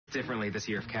differently this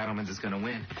year if Cattleman's is going to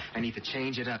win. I need to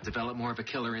change it up, develop more of a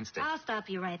killer instinct. I'll stop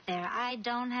you right there. I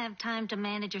don't have time to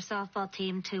manage your softball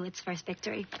team to its first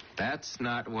victory. That's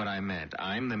not what I meant.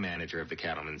 I'm the manager of the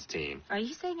Cattleman's team. Are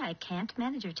you saying I can't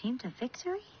manage your team to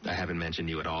victory? I haven't mentioned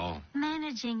you at all.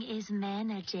 Managing is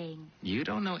managing. You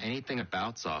don't know anything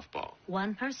about softball.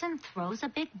 One person throws a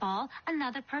big ball,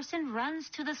 another person runs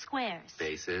to the squares.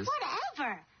 Bases.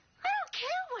 Whatever. I don't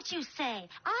care what you say.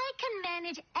 I can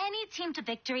manage any team to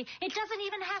victory. It doesn't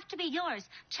even have to be yours.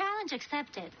 Challenge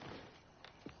accepted.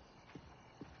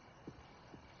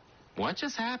 What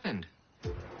just happened?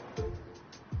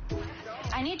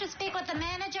 I need to speak with the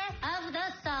manager of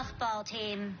the softball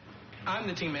team. I'm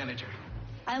the team manager.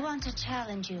 I want to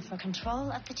challenge you for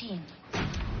control of the team.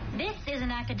 This is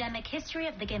an academic history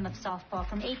of the game of softball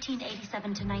from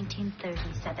 1887 to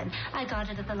 1937. I got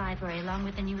it at the library along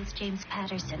with the newest James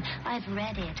Patterson. I've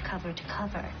read it cover to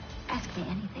cover. Ask me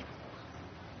anything.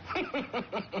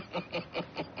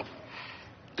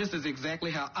 This is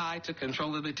exactly how I took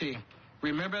control of the team.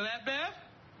 Remember that, Bev?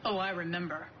 Oh, I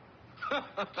remember.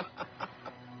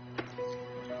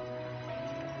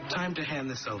 Time to hand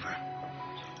this over.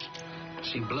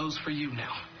 She blows for you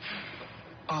now.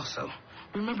 Also,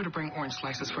 remember to bring orange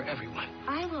slices for everyone.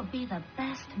 I will be the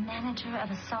best manager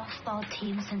of a softball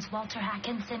team since Walter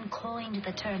Hackinson coined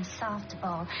the term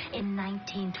softball in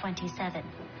 1927.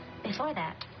 Before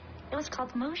that, it was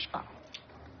called mooshball.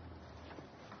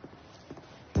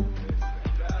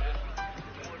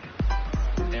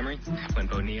 Emery, when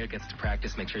Bonilla gets to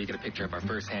practice, make sure you get a picture of our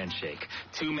first handshake.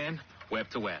 2 men, web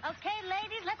to web. Okay,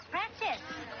 ladies, let's practice.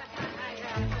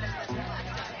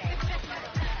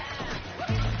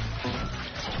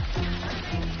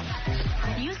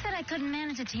 You said I couldn't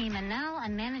manage a team, and now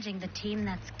I'm managing the team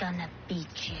that's gonna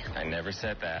beat you. I never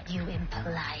said that. You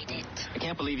implied it. I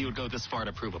can't believe you would go this far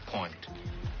to prove a point.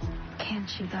 Can't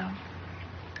you, though?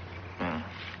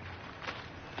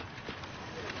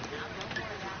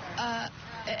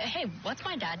 Hey, what's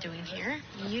my dad doing here?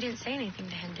 You didn't say anything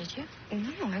to him, did you?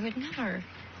 No, I would never.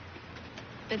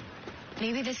 But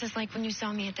maybe this is like when you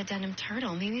saw me at the Denim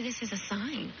Turtle. Maybe this is a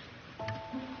sign.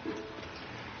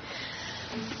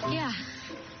 Yeah,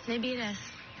 maybe it is.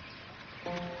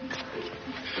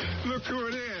 Look who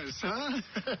it is, huh?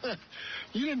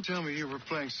 You didn't tell me you were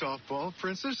playing softball,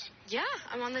 Princess. Yeah,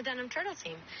 I'm on the Denim Turtle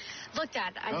team. Look,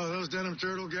 Dad, Oh, those Denim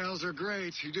Turtle gals are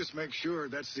great. You just make sure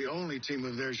that's the only team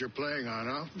of theirs you're playing on,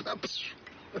 huh?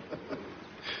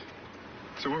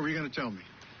 So what were you going to tell me?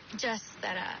 Just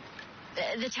that,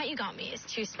 the tent you got me is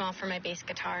too small for my bass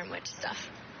guitar and witch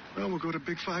stuff. Well, we'll go to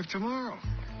Big 5 tomorrow.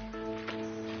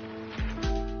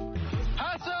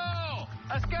 Hustle!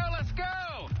 Let's go, let's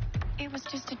go! It was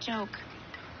just a joke.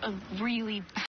 A really